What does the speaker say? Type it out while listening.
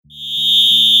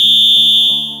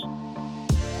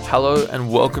Hello and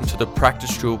welcome to the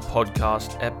Practice Drill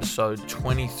Podcast, episode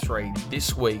 23.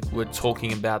 This week we're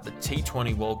talking about the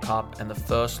T20 World Cup and the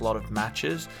first lot of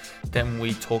matches. Then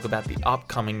we talk about the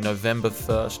upcoming November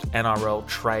 1st NRL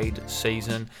trade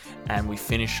season, and we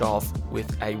finish off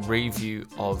with a review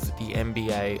of the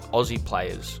NBA Aussie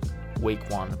players' Week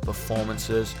 1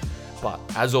 performances. But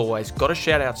as always, got to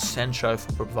shout out Sencho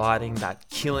for providing that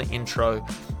killer intro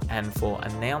and for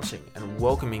announcing and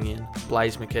welcoming in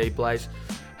Blaze McKee. Blaze,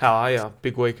 how are you?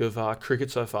 Big week of cricket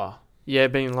so far. Yeah,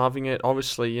 been loving it.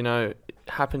 Obviously, it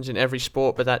happens in every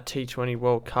sport, but that T20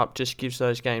 World Cup just gives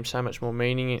those games so much more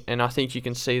meaning. And I think you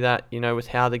can see that, with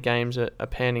how the games are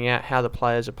panning out, how the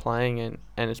players are playing,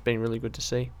 and it's been really good to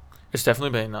see. It's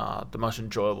definitely been the most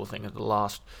enjoyable thing of the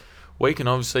last week, and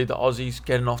obviously the Aussies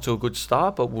getting off to a good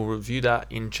start, but we'll review that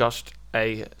in just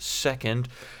a second.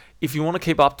 If you want to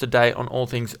keep up to date on all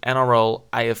things NRL,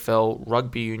 AFL,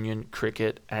 rugby union,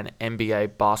 cricket, and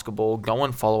NBA basketball, go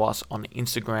and follow us on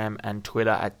Instagram and Twitter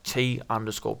at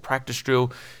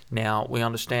 @T_practice_drill. Now, we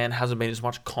understand hasn't been as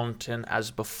much content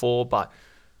as before, but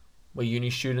we're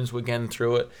uni students, we're getting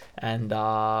through it, and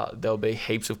there'll be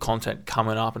heaps of content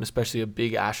coming up, and especially a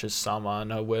big Ashes summer. I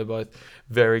know we're both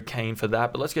very keen for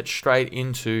that, but let's get straight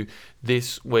into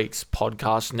this week's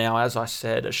podcast. Now, as I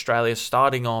said, Australia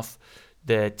starting off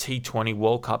their T20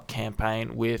 World Cup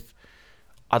campaign with,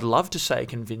 I'd love to say, a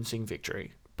convincing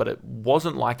victory, but it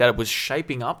wasn't like that. It was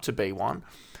shaping up to be one,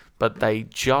 but they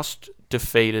just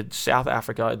defeated South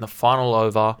Africa in the final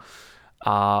over,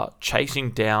 chasing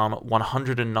down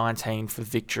 119 for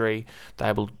victory. They were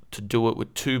able to do it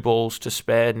with 2 balls to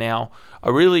spare. Now,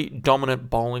 a really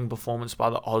dominant bowling performance by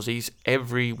the Aussies.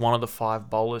 Every one of the 5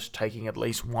 bowlers taking at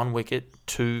least 1 wicket,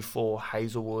 2 for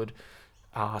Hazelwood,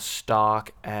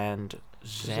 Stark, and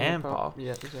Zampa.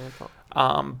 Yeah, Zampa.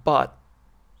 But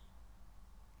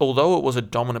although it was a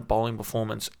dominant bowling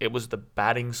performance, it was the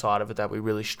batting side of it that we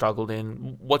really struggled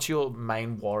in. What's your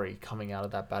main worry coming out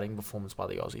of that batting performance by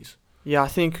the Aussies? Yeah, I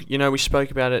think, we spoke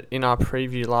about it in our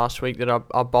preview last week that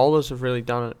our bowlers have really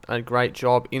done a great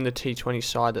job in the T20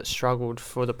 side that struggled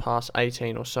for the past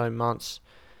 18 or so months.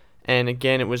 And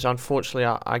again, it was unfortunately,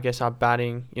 I guess, our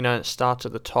batting, it starts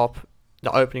at the top.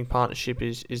 The opening partnership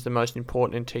is the most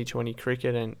important in T20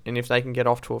 cricket, and if they can get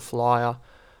off to a flyer,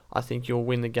 I think you'll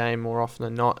win the game more often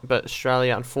than not. But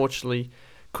Australia, unfortunately,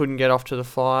 couldn't get off to the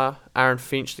flyer. Aaron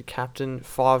Finch, the captain,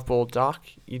 5-ball duck.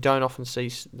 You don't often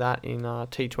see that in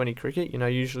T20 cricket.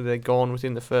 Usually they're gone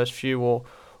within the first few or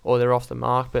they're off the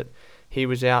mark, but he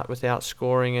was out without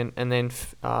scoring. And then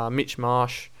Mitch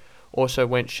Marsh also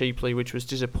went cheaply, which was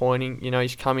disappointing.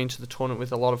 He's come into the tournament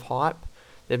with a lot of hype.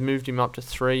 They've moved him up to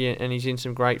 3 and he's in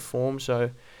some great form. So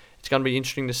it's going to be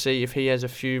interesting to see if he has a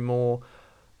few more,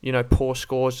 poor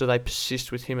scores. Do they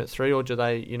persist with him at 3, or do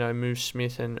they, move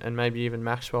Smith and maybe even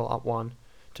Maxwell up 1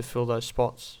 to fill those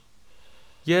spots?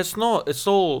 Yeah, it's not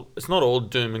all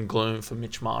doom and gloom for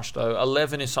Mitch Marsh though.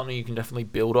 11 is something you can definitely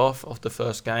build off the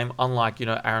first game, unlike,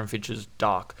 Aaron Finch's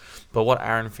duck. But what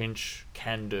Aaron Finch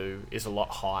can do is a lot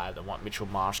higher than what Mitchell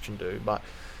Marsh can do. But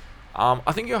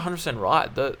I think you're 100%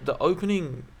 right. The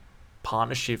opening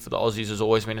partnership for the Aussies has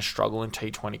always been a struggle in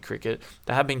T20 cricket.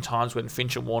 There have been times when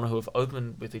Finch and Warner, who have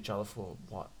opened with each other for,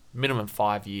 minimum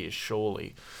 5 years,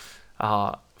 surely,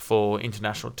 for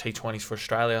international T20s for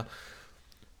Australia,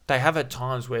 they have had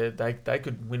times where they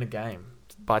could win a game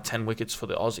by 10 wickets for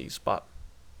the Aussies. But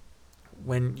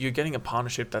when you're getting a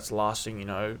partnership that's lasting,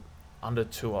 under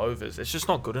 2 overs, it's just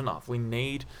not good enough. We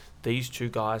need these 2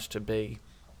 guys to be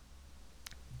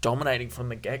dominating from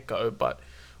the get-go. But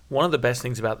one of the best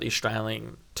things about the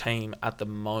Australian team at the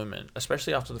moment,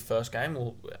 especially after the first game,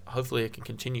 hopefully it can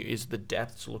continue, is the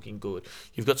depth's looking good.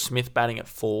 You've got Smith batting at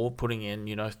 4, putting in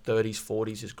 30s,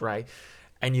 40s is great,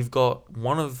 and you've got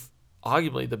one of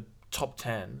arguably the top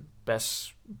 10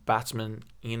 best batsmen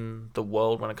in the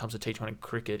world when it comes to T20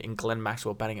 cricket in Glenn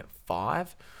Maxwell batting at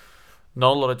 5.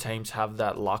 Not a lot of teams have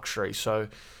that luxury. So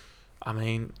I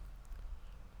mean,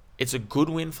 it's a good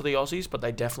win for the Aussies, but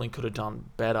they definitely could have done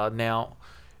better. Now,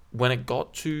 when it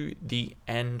got to the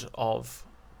end of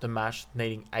the match,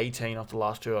 needing 18 after the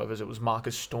last 2 overs, it was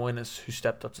Marcus Stoinis who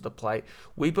stepped up to the plate.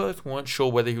 We both weren't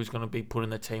sure whether he was going to be put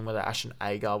in the team, whether Ashton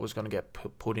Agar was going to get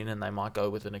put in and they might go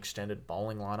with an extended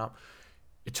bowling lineup.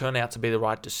 It turned out to be the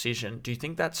right decision. Do you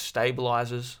think that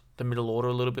stabilises the middle order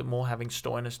a little bit more, having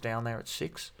Stoinis down there at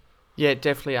 6? Yeah, it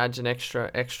definitely adds an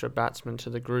extra batsman to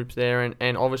the group there.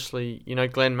 And obviously,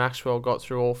 Glenn Maxwell got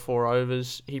through all 4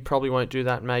 overs. He probably won't do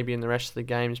that maybe in the rest of the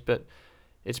games, but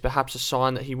it's perhaps a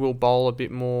sign that he will bowl a bit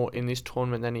more in this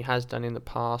tournament than he has done in the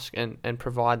past and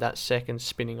provide that second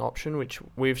spinning option, which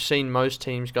we've seen most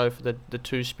teams go for the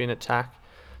 2-spin attack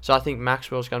So I think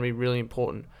Maxwell's going to be really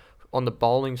important on the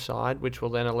bowling side, which will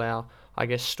then allow, I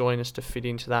guess, Stoinis to fit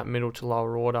into that middle to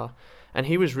lower order. And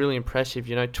he was really impressive,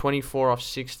 24 off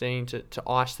 16 to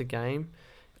ice the game.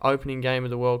 Opening game of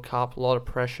the World Cup, a lot of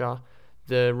pressure.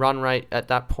 The run rate at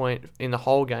that point in the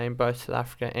whole game, both South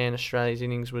Africa and Australia's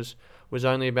innings, was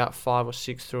only about 5 or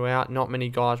 6 throughout. Not many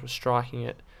guys were striking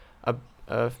at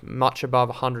a much above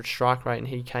 100 strike rate, and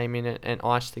he came in and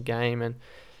iced the game. And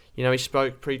he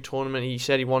spoke pre-tournament. He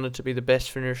said he wanted to be the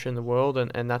best finisher in the world,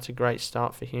 and that's a great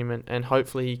start for him. And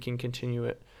hopefully he can continue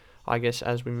it, I guess,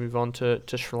 as we move on to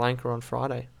Sri Lanka on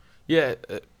Friday. Yeah,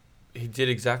 he did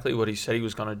exactly what he said he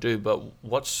was going to do. But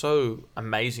what's so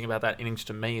amazing about that innings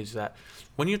to me is that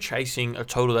when you're chasing a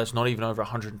total that's not even over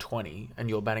 120 and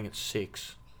you're batting at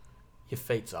 6, your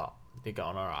feet's up. You're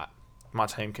going, all right, my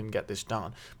team can get this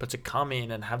done. But to come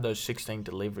in and have those 16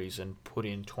 deliveries and put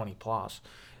in 20 plus,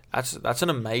 that's an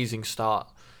amazing start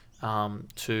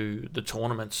to the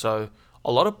tournament. So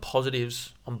a lot of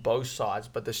positives on both sides,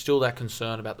 but there's still that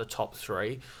concern about the top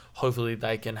 3. Hopefully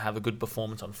they can have a good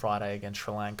performance on Friday against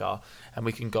Sri Lanka, and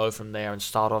we can go from there and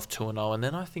start off 2-0. And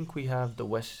then I think we have the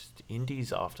West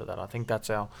Indies after that. I think that's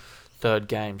our 3rd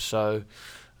game. So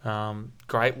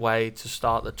great way to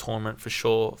start the tournament for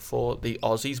sure for the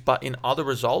Aussies. But in other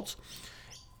results,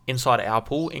 inside our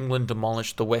pool, England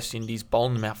demolished the West Indies,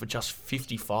 bowling them out for just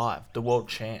 55, the world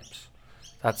champs.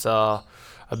 That's a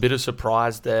bit of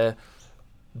surprise there.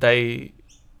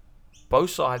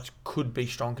 Both sides could be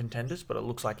strong contenders, but it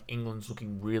looks like England's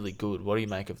looking really good. What do you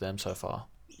make of them so far?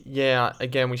 Yeah,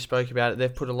 again, we spoke about it.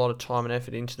 They've put a lot of time and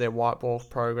effort into their white ball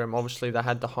program. Obviously, they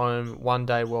had the home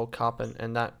one-day World Cup,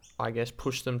 and that, I guess,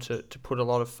 pushed them to put a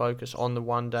lot of focus on the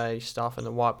one-day stuff and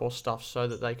the white ball stuff so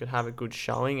that they could have a good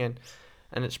showing. And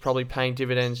it's probably paying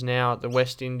dividends now. The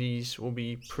West Indies will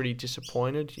be pretty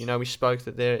disappointed. We spoke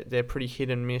that they're pretty hit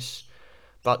and miss.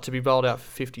 But to be bowled out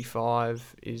for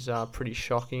 55 is pretty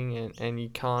shocking, and you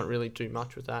can't really do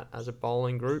much with that as a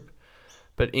bowling group.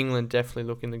 But England definitely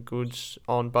looking the goods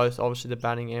on both, obviously, the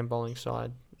batting and bowling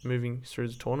side moving through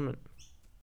the tournament.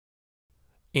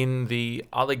 In the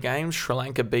other games, Sri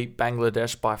Lanka beat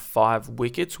Bangladesh by 5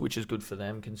 wickets, which is good for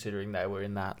them considering they were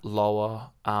in that lower,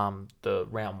 the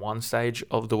round 1 stage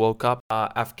of the World Cup.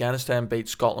 Afghanistan beat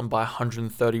Scotland by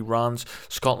 130 runs.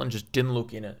 Scotland just didn't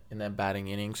look in it in their batting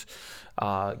innings,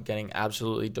 getting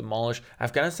absolutely demolished.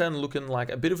 Afghanistan looking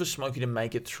like a bit of a smoky to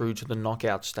make it through to the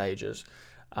knockout stages,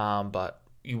 but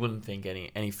you wouldn't think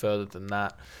any further than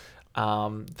that.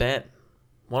 Then,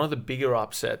 one of the bigger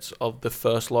upsets of the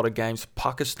first lot of games,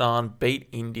 Pakistan beat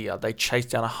India. They chased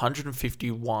down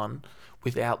 151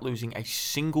 without losing a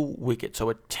single wicket. So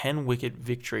a 10-wicket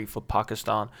victory for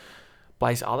Pakistan.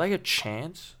 Blaze, are they a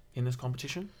chance in this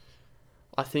competition?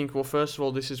 I think, well, first of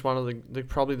all, this is one of the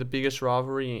probably the biggest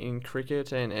rivalry in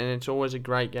cricket, and it's always a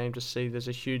great game to see. There's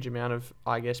a huge amount of,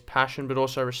 I guess, passion, but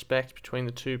also respect between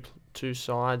the two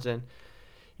sides. And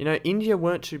India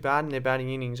weren't too bad in their batting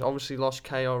innings. Obviously lost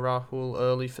KL Rahul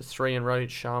early for 3 and Rohit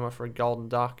Sharma for a golden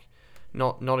duck.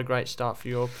 Not a great start for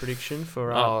your prediction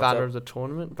for batter of the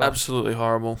tournament. But, absolutely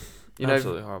horrible.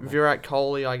 Absolutely horrible. Virat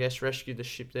Kohli, I guess, rescued the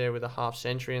ship there with a half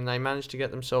century, and they managed to get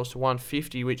themselves to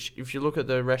 150, which, if you look at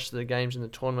the rest of the games in the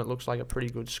tournament, looks like a pretty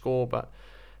good score. But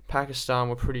Pakistan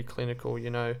were pretty clinical.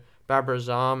 Babar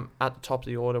Azam at the top of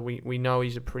the order. We know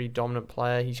he's a pretty dominant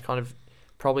player. He's kind of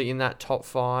probably in that top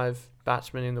 5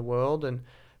 batsman in the world, and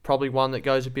probably one that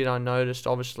goes a bit unnoticed.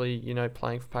 Obviously,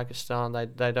 playing for Pakistan,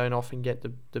 they don't often get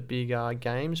the big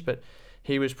games, but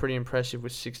he was pretty impressive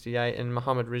with 68. And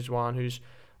Mohammad Rizwan, who's,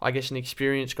 I guess, an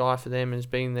experienced guy for them, has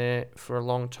been there for a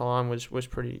long time, was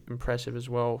pretty impressive as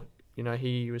well.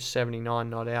 He was 79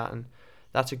 not out, and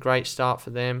that's a great start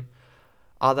for them.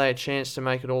 Are they a chance to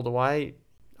make it all the way?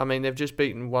 I mean, they've just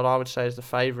beaten what I would say is the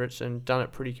favourites and done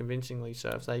it pretty convincingly. So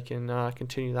if they can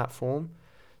continue that form,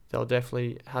 they'll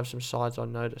definitely have some sides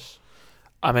on notice.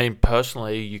 I mean,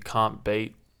 personally, you can't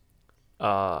beat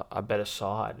a better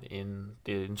side in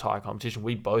the entire competition.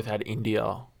 We both had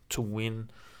India to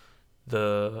win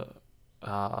the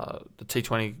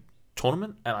T20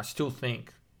 tournament, and I still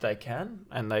think they can,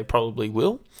 and they probably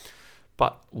will.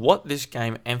 But what this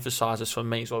game emphasises for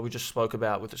me is what we just spoke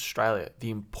about with Australia, the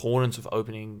importance of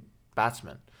opening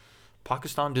batsmen.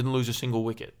 Pakistan didn't lose a single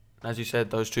wicket. As you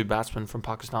said, those 2 batsmen from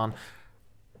Pakistan,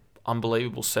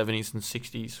 unbelievable 70s and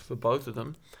 60s for both of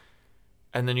them.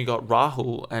 And then you got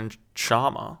Rahul and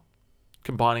Sharma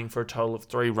combining for a total of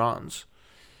 3 runs.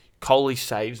 Kohli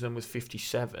saves them with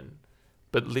 57.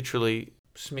 But literally,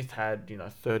 Smith had,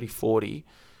 30, 40.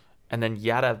 And then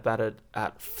Yadav batted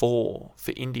at 4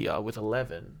 for India with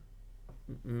 11.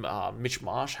 Mitch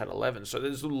Marsh had 11. So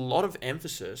there's a lot of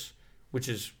emphasis which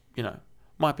is,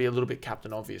 might be a little bit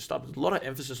captain obvious stuff. There's a lot of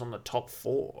emphasis on the top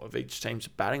 4 of each team's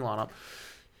batting lineup.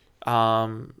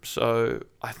 So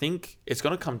I think it's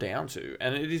going to come down to,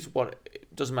 and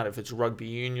it doesn't matter if it's Rugby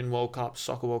Union World Cup,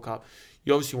 Soccer World Cup,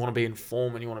 you obviously want to be in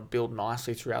form and you want to build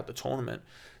nicely throughout the tournament.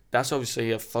 That's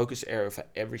obviously a focus area for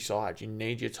every side. You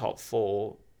need your top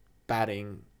 4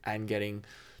 batting and getting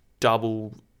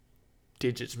double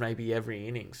digits maybe every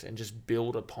innings and just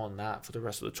build upon that for the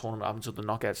rest of the tournament up until the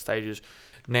knockout stages.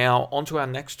 Now, on to our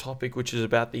next topic, which is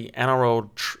about the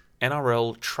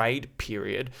NRL trade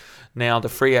period. Now, the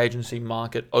free agency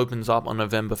market opens up on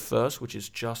November 1st, which is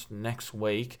just next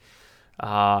week.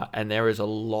 And there is a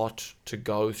lot to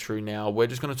go through now. We're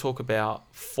just going to talk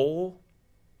about 4.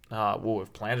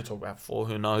 We've planned to talk about 4.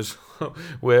 Who knows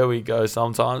where we go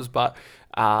sometimes. But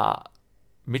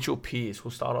Mitchell Pearce, we'll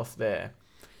start off there.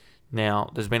 Now,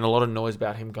 there's been a lot of noise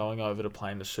about him going over to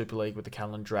play in the Super League with the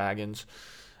Catalan Dragons.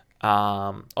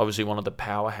 Obviously, one of the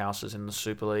powerhouses in the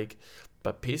Super League.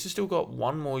 But Pearce has still got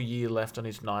 1 more year left on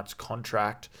his Knights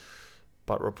contract.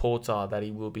 But reports are that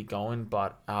he will be going.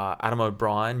 But Adam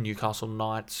O'Brien, Newcastle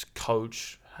Knights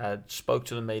coach, had spoke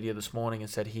to the media this morning and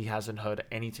said he hasn't heard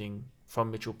anything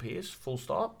from Mitchell Pearce, full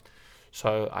stop.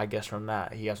 So I guess from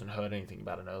that, he hasn't heard anything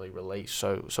about an early release.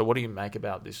 So what do you make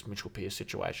about this Mitchell Pearce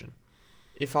situation?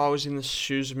 If I was in the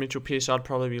shoes of Mitchell Pearce, I'd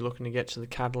probably be looking to get to the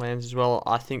Catalans as well.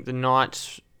 I think the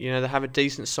Knights, they have a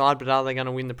decent side, but are they going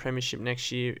to win the premiership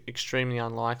next year? Extremely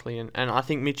unlikely. And I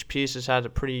think Mitch Pearce has had a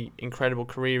pretty incredible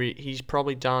career. He's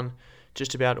probably done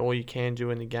just about all you can do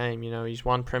in the game. He's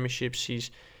won premierships.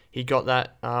 He got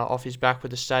that off his back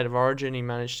with the State of Origin. He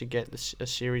managed to get a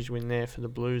series win there for the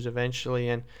Blues eventually.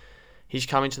 And he's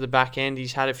coming to the back end.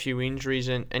 He's had a few injuries.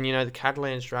 And the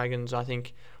Catalans Dragons, I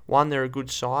think, one, they're a good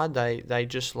side. They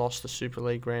just lost the Super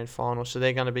League Grand Final, so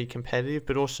they're going to be competitive,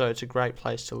 but also it's a great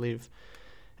place to live.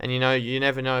 And, you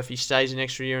never know if he stays an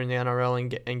extra year in the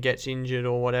NRL and gets injured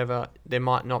or whatever, there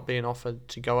might not be an offer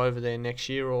to go over there next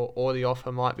year, or the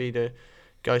offer might be to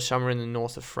go somewhere in the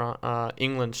north of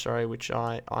England, which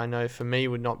I know for me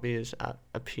would not be as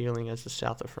appealing as the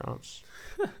south of France.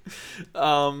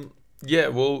 Yeah,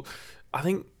 well, I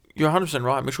think you're 100%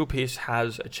 right. Mitchell Pearce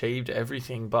has achieved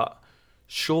everything, but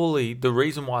surely the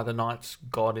reason why the Knights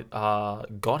got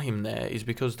him there is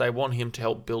because they want him to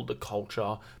help build the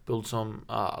culture, build some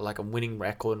like a winning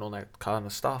record and all that kind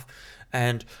of stuff.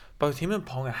 And both him and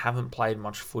Ponga haven't played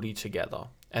much footy together,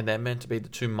 and they're meant to be the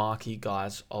 2 marquee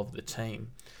guys of the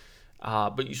team.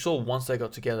 But you saw once they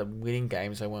got together, winning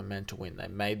games they weren't meant to win. They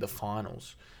made the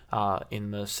finals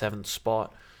in the 7th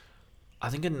spot. I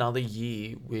think another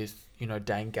year with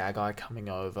Dane Gagai coming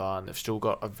over, and they've still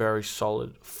got a very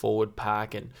solid forward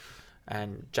pack, and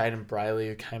Jaden Brayley,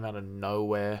 who came out of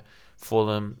nowhere for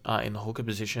them in the hooker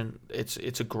position.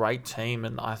 It's a great team,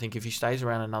 and I think if he stays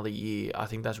around another year, I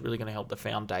think that's really going to help the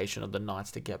foundation of the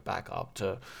Knights to get back up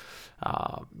to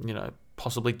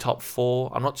possibly top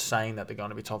 4. I'm not saying that they're going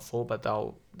to be top 4, but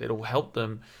it'll help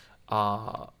them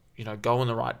go in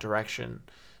the right direction.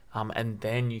 And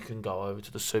then you can go over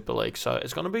to the Super League. So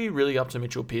it's going to be really up to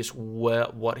Mitchell Pearce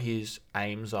what his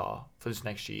aims are for this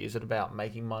next year. Is it about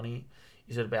making money?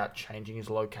 Is it about changing his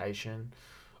location?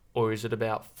 Or is it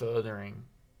about furthering,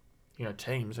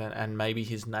 teams and maybe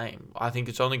his name? I think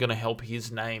it's only going to help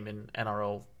his name in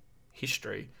NRL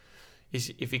history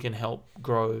is if he can help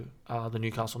grow the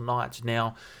Newcastle Knights.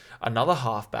 Now, another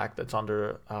halfback that's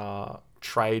under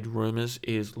trade rumours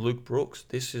is Luke Brooks.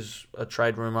 This is a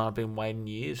trade rumour I've been waiting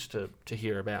years to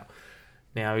hear about.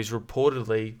 Now, he's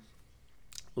reportedly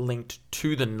linked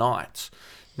to the Knights.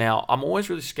 Now, I'm always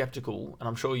really sceptical, and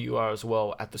I'm sure you are as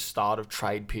well, at the start of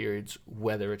trade periods,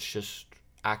 whether it's just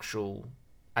actually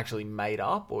made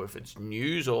up or if it's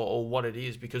news or what it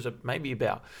is, because maybe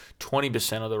about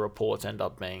 20% of the reports end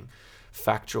up being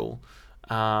factual.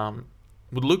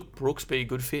 Would Luke Brooks be a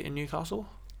good fit in Newcastle?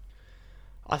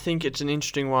 I think it's an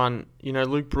interesting one.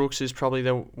 Luke Brooks is probably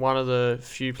one of the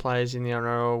few players in the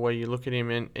NRL where you look at him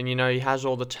and he has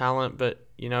all the talent, but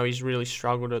he's really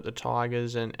struggled at the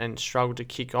Tigers and struggled to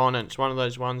kick on. And it's one of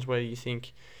those ones where you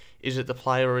think, is it the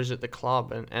player or is it the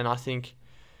club? And I think,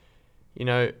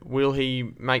 will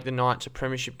he make the Knights a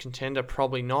premiership contender?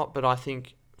 Probably not, but I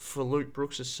think for Luke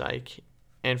Brooks' sake,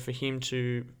 and for him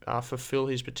to fulfill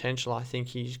his potential, I think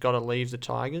he's got to leave the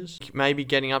Tigers. Maybe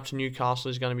getting up to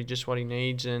Newcastle is going to be just what he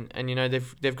needs, and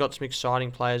they've got some exciting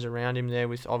players around him there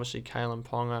with obviously Kalen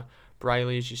Ponga,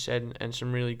 Brayley, as you said, and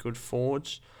some really good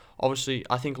forwards. Obviously,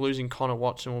 I think losing Connor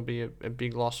Watson will be a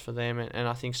big loss for them, and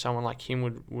I think someone like him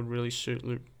would really suit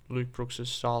Luke Brooks'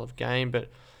 style of game.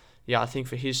 But yeah, I think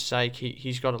for his sake,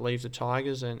 he's got to leave the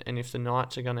Tigers, and if the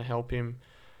Knights are going to help him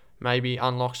maybe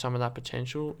unlock some of that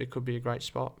potential, it could be a great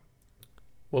spot.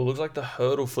 Well, it looks like the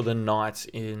hurdle for the Knights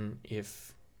in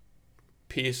if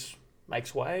Pierce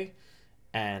makes way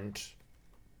and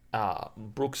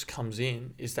Brooks comes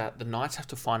in is that the Knights have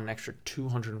to find an extra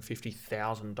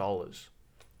 $250,000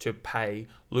 to pay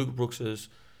Luke Brooks's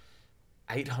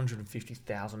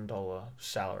 $850,000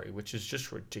 salary, which is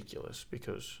just ridiculous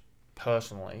because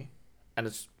personally, and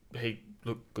he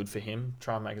looked good for him,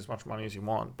 try and make as much money as you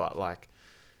want, but like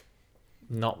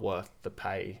not worth the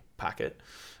pay packet.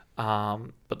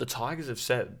 But the Tigers have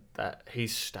said that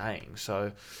he's staying,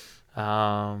 so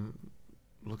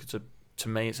look, to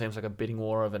me it seems like a bidding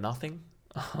war over nothing.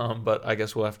 But I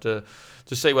guess we'll have to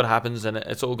see what happens, and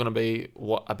it's all going to be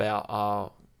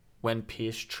about when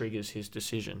Pierce triggers his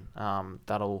decision.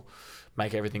 That'll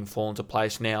make everything fall into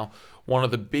place. Now, one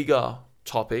of the bigger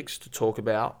topics to talk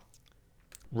about,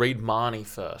 Reed Mahoney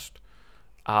first,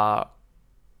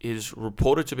 is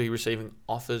reported to be receiving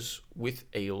offers with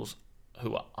Eels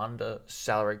who are under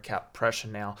salary cap pressure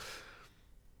now.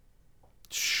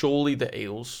 Surely the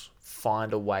Eels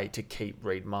find a way to keep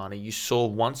Reed Mahoney. You saw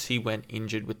once he went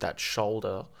injured with that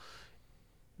shoulder,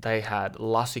 they had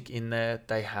Lussick in there.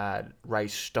 They had Ray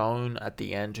Stone at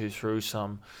the end who threw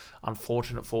some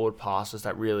unfortunate forward passes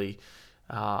that really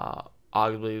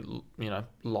arguably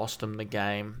lost them the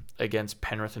game against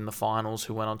Penrith in the finals,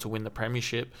 who went on to win the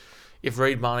premiership. If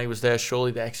Reed Mahoney was there,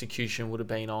 surely the execution would have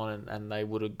been on and they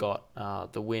would have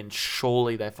got the win.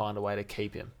 Surely they find a way to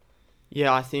keep him.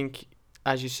 Yeah, I think,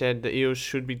 as you said, the Eels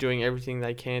should be doing everything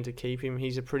they can to keep him.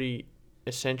 He's a pretty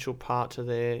essential part to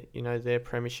their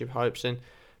premiership hopes. And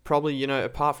probably,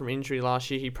 apart from injury last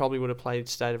year, he probably would have played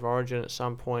State of Origin at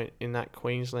some point in that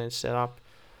Queensland setup.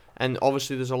 And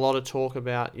obviously there's a lot of talk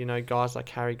about, guys like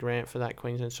Harry Grant for that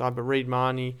Queensland side. But Reed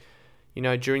Mahoney,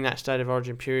 during that State of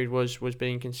Origin period was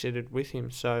being considered with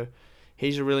him. So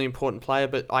he's a really important player.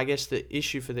 But I guess the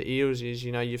issue for the Eels is,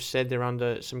 you've said they're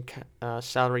under some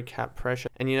salary cap pressure.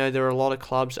 And, there are a lot of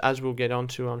clubs, as we'll get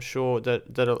onto, I'm sure,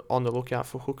 that are on the lookout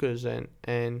for hookers.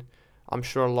 And I'm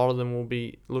sure a lot of them will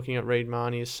be looking at Reed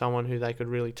Mahoney as someone who they could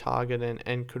really target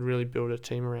and could really build a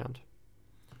team around.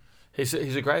 He's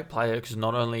a great player because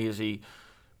not only is he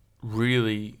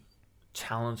really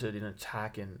talented in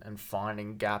attack and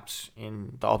finding gaps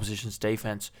in the opposition's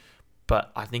defense,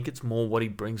 but I think it's more what he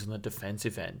brings on the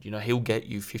defensive end. He'll get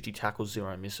you 50 tackles,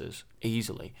 0 misses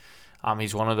easily.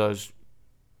 He's one of those,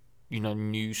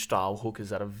 new style hookers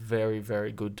that are very,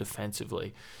 very good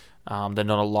defensively. They're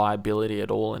not a liability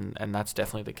at all, and that's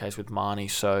definitely the case with Mahoney.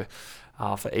 So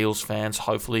for Eels fans,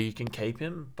 hopefully you can keep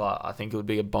him, but I think it would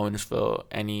be a bonus for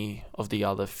any of the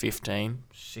other 15,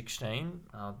 16.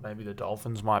 Maybe the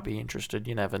Dolphins might be interested,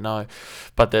 you never know.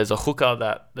 But there's a hooker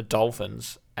that the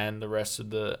Dolphins and the rest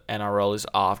of the NRL is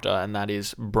after, and that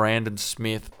is Brandon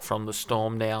Smith from the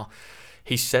Storm. Now,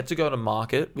 he's set to go to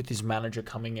market with his manager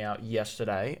coming out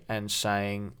yesterday and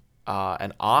saying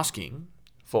and asking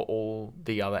for all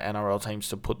the other NRL teams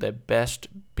to put their best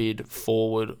bid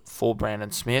forward for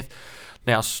Brandon Smith.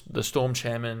 Now, the Storm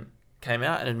chairman came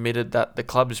out and admitted that the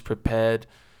club is prepared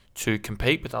to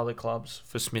compete with other clubs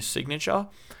for Smith's signature.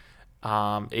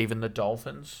 Even the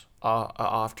Dolphins are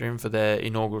after him for their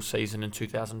inaugural season in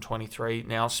 2023.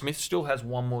 Now, Smith still has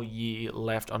one more year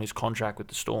left on his contract with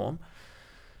the Storm.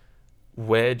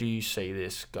 Where do you see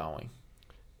this going?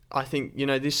 I think,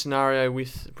 this scenario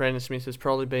with Brandon Smith has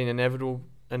probably been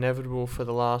inevitable for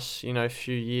the last,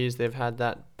 few years. They've had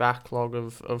that backlog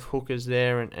of hookers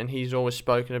there, and he's always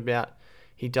spoken about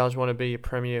he does want to be a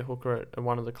premier hooker at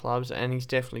one of the clubs, and he's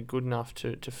definitely good enough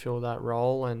to fill that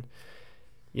role. And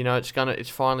it's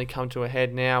finally come to a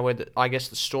head now where I guess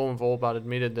the Storm have all but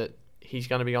admitted that he's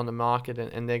going to be on the market,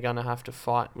 and they're going to have to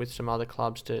fight with some other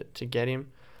clubs to get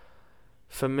him.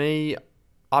 For me,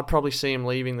 I'd probably see him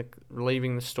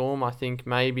leaving the Storm. I think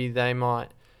maybe they might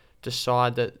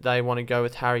decide that they want to go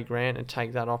with Harry Grant and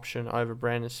take that option over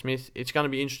Brandon Smith. It's going to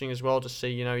be interesting as well to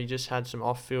see, he just had some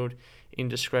off-field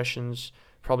indiscretions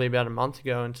probably about a month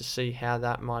ago, and to see how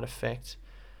that might affect.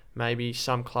 Maybe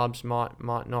some clubs might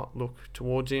not look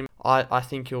towards him. I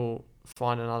think he'll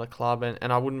find another club,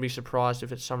 and I wouldn't be surprised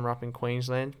if it's somewhere up in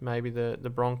Queensland, maybe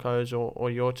the Broncos or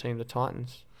your team, the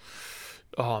Titans.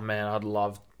 Oh man, I'd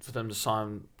love for them to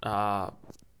sign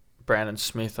Brandon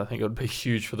Smith. I think it would be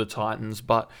huge for the Titans,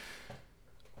 but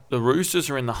the Roosters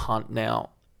are in the hunt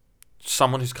now.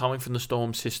 Someone who's coming from the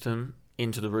Storm system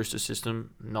into the Rooster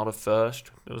system, not a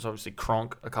first. It was obviously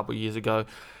Cronk a couple of years ago.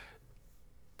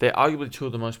 They're arguably two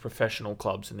of the most professional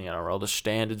clubs in the NRL. The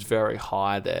standard's very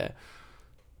high there.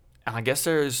 And I guess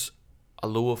there is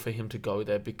allure for him to go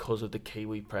there because of the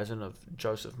Kiwi presence of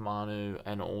Joseph Manu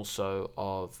and also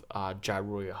of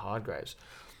Jaruya Hargraves.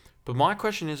 But my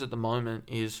question is at the moment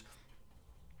is,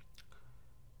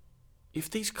 if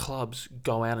these clubs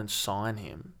go out and sign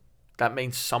him, that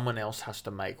means someone else has to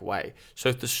make way. So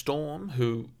if the Storm,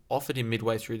 who offered him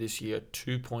midway through this year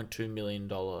 $2.2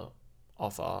 million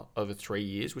offer over 3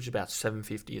 years, which is about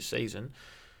 $750 a season,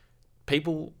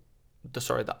 the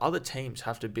other teams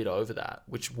have to bid over that,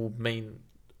 which will mean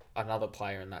another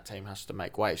player in that team has to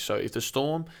make way. So if the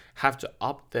Storm have to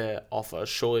up their offer,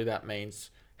 surely that means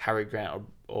Harry Grant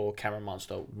or Cameron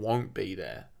Munster won't be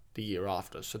there the year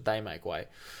after, so they make way.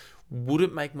 Would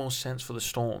it make more sense for the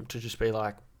Storm to just be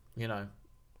like,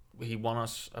 he won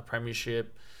us a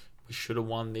premiership, we should have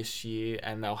won this year,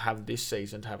 and they'll have this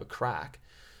season to have a crack,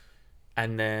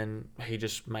 and then he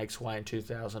just makes way in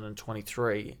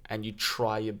 2023, and you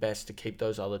try your best to keep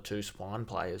those other two spine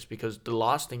players, because the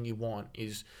last thing you want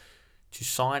is to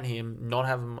sign him, not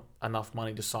have enough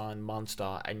money to sign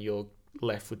Munster, and you're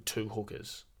left with two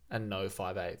hookers and no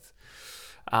 5/8.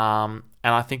 And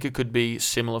I think it could be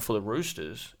similar for the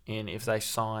Roosters in if they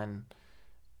sign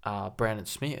Brandon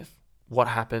Smith. What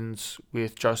happens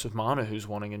with Joseph Manu, who's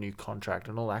wanting a new contract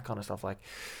and all that kind of stuff?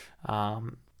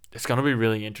 It's going to be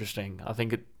really interesting. I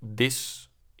think this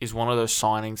is one of those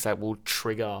signings that will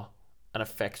trigger an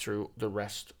effect through the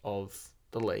rest of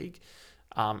the league,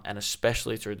 and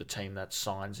especially through the team that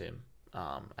signs him,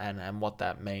 and what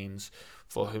that means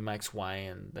for who makes way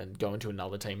and then go into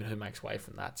another team and who makes way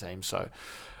from that team. So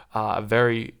a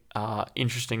very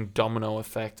interesting domino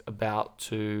effect about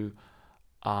to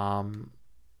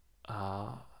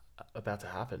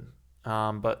happen.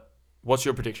 But what's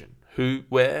your prediction?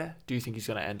 Where do you think he's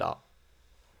going to end up?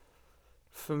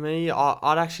 For me,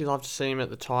 I'd actually love to see him at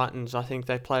the Titans. I think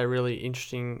they play a really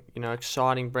interesting,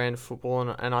 exciting brand of football,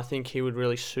 and I think he would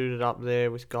really suit it up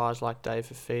there with guys like Dave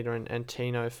Fafita and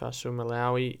Tino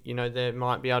Fa'asuamaleaui. They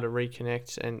might be able to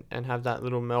reconnect and have that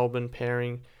little Melbourne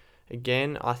pairing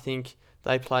again. I think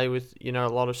they play with, a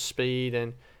lot of speed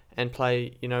and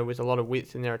play, with a lot of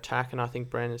width in their attack, and I think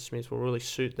Brandon Smith will really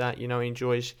suit that. He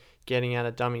enjoys getting out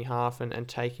of dummy half and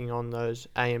taking on those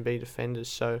A and B defenders,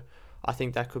 so I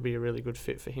think that could be a really good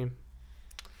fit for him.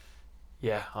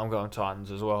 Yeah, I'm going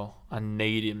Titans as well. I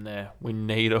need him there. We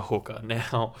need a hooker.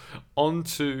 Now, on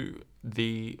to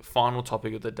the final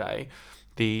topic of the day,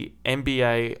 the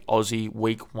NBA Aussie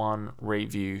Week 1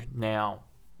 review. Now,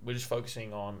 we're just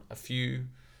focusing on a few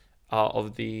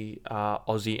of the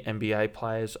Aussie NBA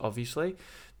players, obviously.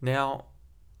 Now,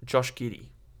 Josh Giddey,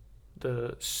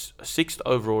 the 6th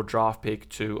overall draft pick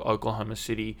to Oklahoma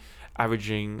City,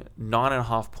 averaging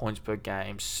 9.5 points per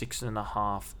game,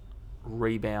 6.5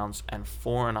 rebounds, and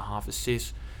 4.5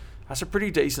 assists. That's a pretty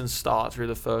decent start through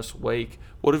the first week.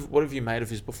 What have you made of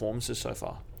his performances so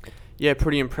far? Yeah,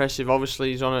 pretty impressive.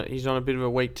 Obviously, he's on a bit of a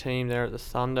weak team there at the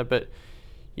Thunder, but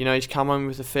he's come in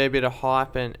with a fair bit of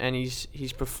hype and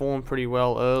he's performed pretty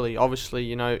well early.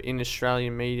 Obviously, in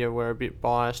Australian media, we're a bit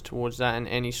biased towards that, and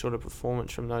any sort of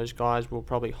performance from those guys will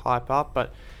probably hype up,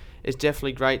 but it's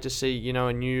definitely great to see,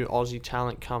 a new Aussie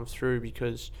talent come through,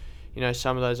 because,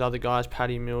 some of those other guys,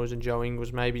 Paddy Mills and Joe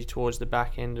Ingles, maybe towards the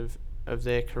back end of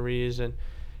their careers, and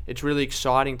it's really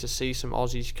exciting to see some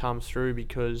Aussies come through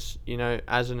because,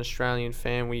 as an Australian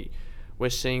fan, we're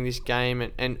seeing this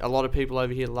game, and a lot of people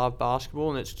over here love basketball,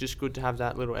 and it's just good to have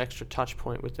that little extra touch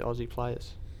point with the Aussie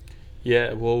players.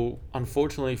 Yeah, well,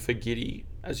 unfortunately for Giddey,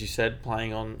 as you said,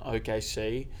 playing on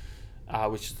OKC,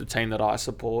 which is the team that I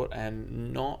support,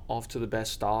 and not off to the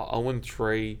best start.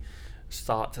 0-3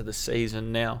 start to the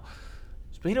season. Now,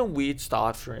 it's been a weird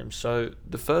start for him. So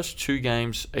the first 2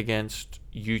 games against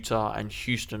Utah and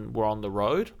Houston were on the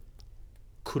road.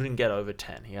 Couldn't get over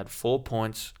 10. He had 4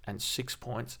 points and 6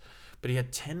 points, but he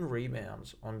had 10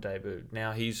 rebounds on debut.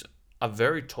 Now, he's a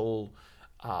very tall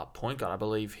point guard. I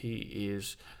believe he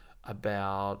is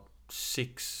about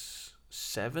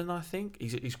 6'7", I think.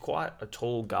 He's quite a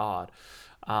tall guard,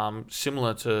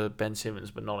 similar to Ben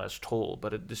Simmons, but not as tall.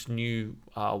 But this new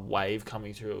wave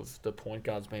coming through of the point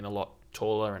guards being a lot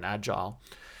taller and agile.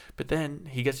 But then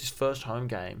he gets his first home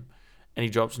game, and he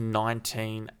drops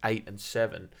 19, 8, and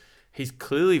 7. He's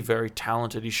clearly very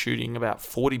talented. He's shooting about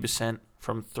 40%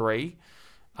 from 3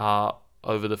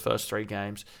 over the first 3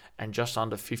 games, and just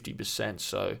under 50%.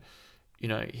 So,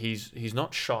 he's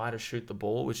not shy to shoot the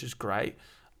ball, which is great.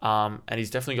 And he's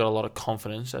definitely got a lot of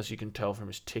confidence, as you can tell from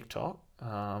his TikTok.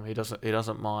 He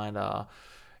doesn't mind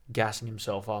gassing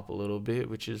himself up a little bit,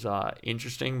 which is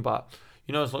interesting. But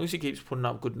as long as he keeps putting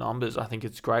up good numbers, I think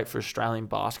it's great for Australian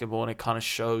basketball, and it kind of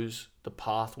shows the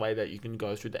pathway that you can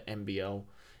go through the NBL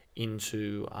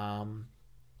into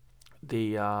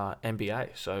the NBA.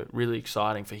 So really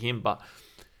exciting for him. But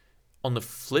on the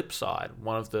flip side,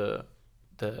 one of the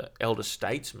elder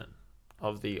statesmen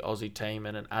of the Aussie team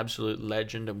and an absolute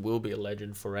legend and will be a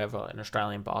legend forever in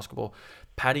Australian basketball,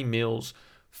 Paddy Mills,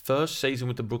 first season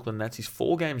with the Brooklyn Nets. He's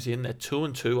 4 games in. They're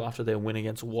 2-2 after their win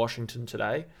against Washington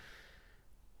today.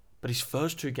 But his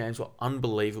first 2 games were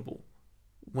unbelievable.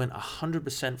 Went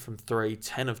 100% from 3,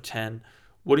 10 of 10.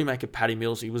 What do you make of Paddy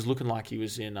Mills? He was looking like he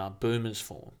was in Boomer's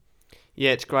form.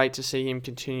 Yeah, it's great to see him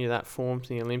continue that form to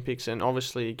the Olympics. And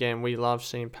obviously, again, we love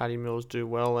seeing Paddy Mills do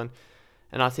well. And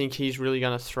I think he's really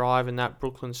going to thrive in that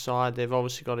Brooklyn side. They've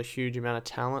obviously got a huge amount of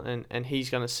talent. And he's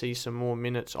going to see some more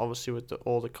minutes, obviously, with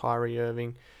all the Kyrie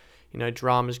Irving,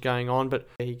 dramas going on. But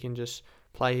he can just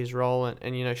play his role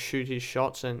and shoot his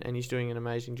shots. And he's doing an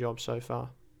amazing job so far.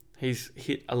 He's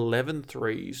hit 11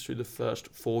 threes through the first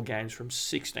 4 games from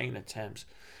 16 attempts.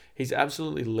 He's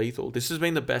absolutely lethal. This has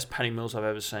been the best Paddy Mills I've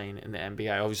ever seen in the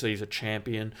NBA. Obviously, he's a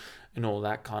champion and all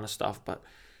that kind of stuff, but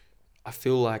I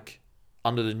feel like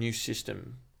under the new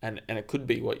system, and it could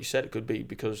be what you said, it could be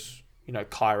because,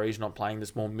 Kyrie's not playing,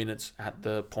 there's more minutes at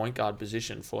the point guard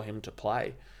position for him to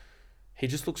play. He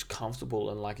just looks comfortable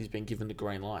and like he's been given the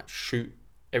green light. Shoot.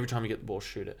 Every time you get the ball,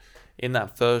 shoot it. In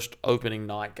that first opening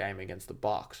night game against the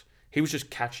Bucks, he was just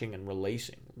catching and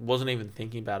releasing. Wasn't even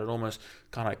thinking about it. Almost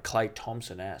kind of Klay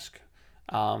Thompson-esque.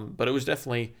 But it was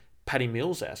definitely Paddy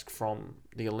Mills-esque from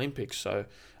the Olympics. So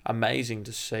amazing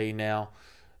to see now.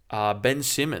 Ben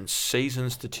Simmons, season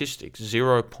statistics,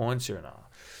 0 points here now.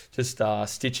 Just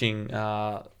stitching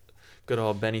good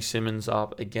old Benny Simmons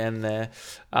up again there.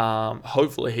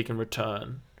 Hopefully he can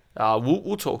return.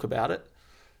 We'll talk about it.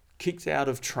 Kicked out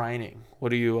of training. What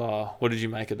did you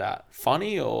make of that?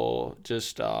 Funny or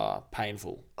just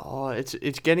painful? Oh, it's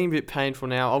getting a bit painful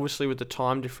now. Obviously, with the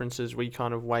time differences, we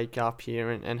kind of wake up here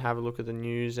and have a look at the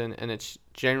news, and it's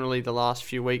generally the last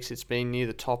few weeks it's been near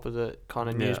the top of the kind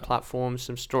of news platforms.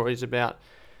 Some stories about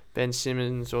Ben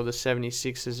Simmons or the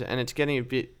 76ers, and it's getting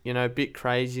a bit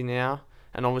crazy now.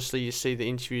 And obviously, you see the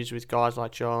interviews with guys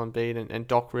like Joel Embiid and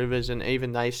Doc Rivers, and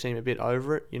even they seem a bit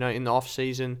over it. In the off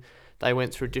season, they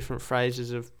went through different phases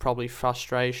of probably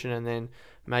frustration and then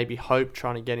maybe hope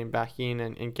trying to get him back in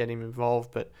and get him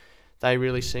involved. But they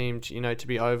really seemed, to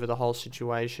be over the whole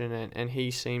situation. And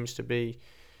he seems to be,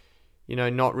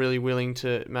 not really willing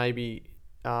to maybe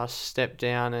step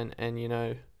down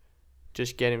and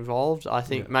just get involved. I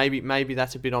think maybe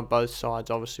that's a bit on both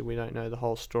sides. Obviously, we don't know the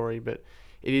whole story, but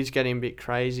it is getting a bit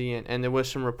crazy. And there were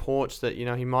some reports that,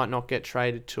 he might not get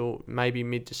traded till maybe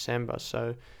mid-December.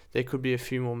 So there could be a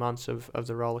few more months of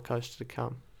the roller coaster to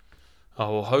come.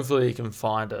 Oh, well, hopefully he can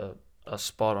find a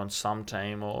spot on some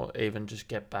team or even just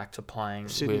get back to playing.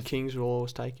 Sydney Kings will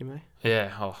always take him, eh?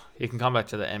 Yeah, he can come back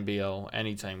to the NBL.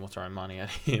 Any team will throw money at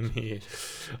him here.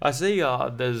 I see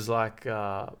there's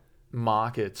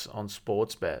markets on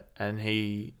Sportsbet, and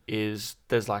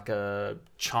there's like a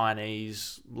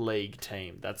Chinese league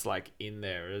team that's like in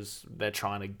there as they're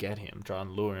trying to get him, try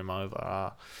and lure him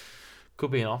over.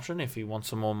 Could be an option if he wants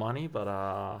some more money, but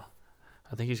I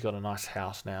think he's got a nice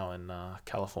house now in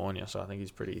California, so I think he's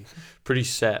pretty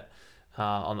set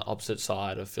on the opposite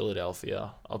side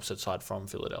from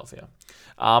Philadelphia.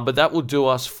 But that will do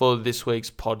us for this week's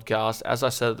podcast. As I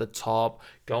said at the top,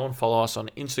 go and follow us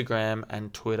on Instagram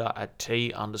and Twitter at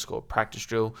 @T_practice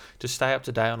drill to stay up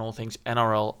to date on all things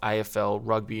NRL, AFL,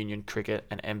 rugby union, cricket,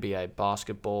 and NBA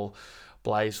basketball.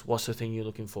 Blaze, what's the thing you're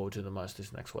looking forward to the most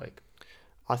this next week?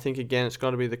 I think, again, it's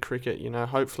got to be the cricket.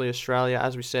 Hopefully Australia,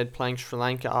 as we said, playing Sri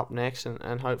Lanka up next,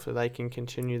 and hopefully they can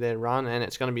continue their run. And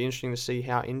it's going to be interesting to see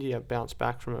how India bounce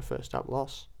back from a first-up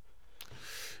loss.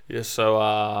 Yeah, so,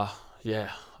 I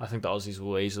think the Aussies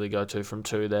will easily go 2 from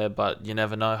 2 there, but you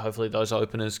never know. Hopefully those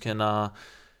openers can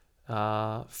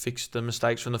fix the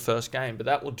mistakes from the first game. But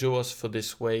that will do us for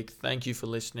this week. Thank you for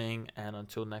listening, and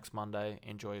until next Monday,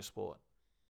 enjoy your sport.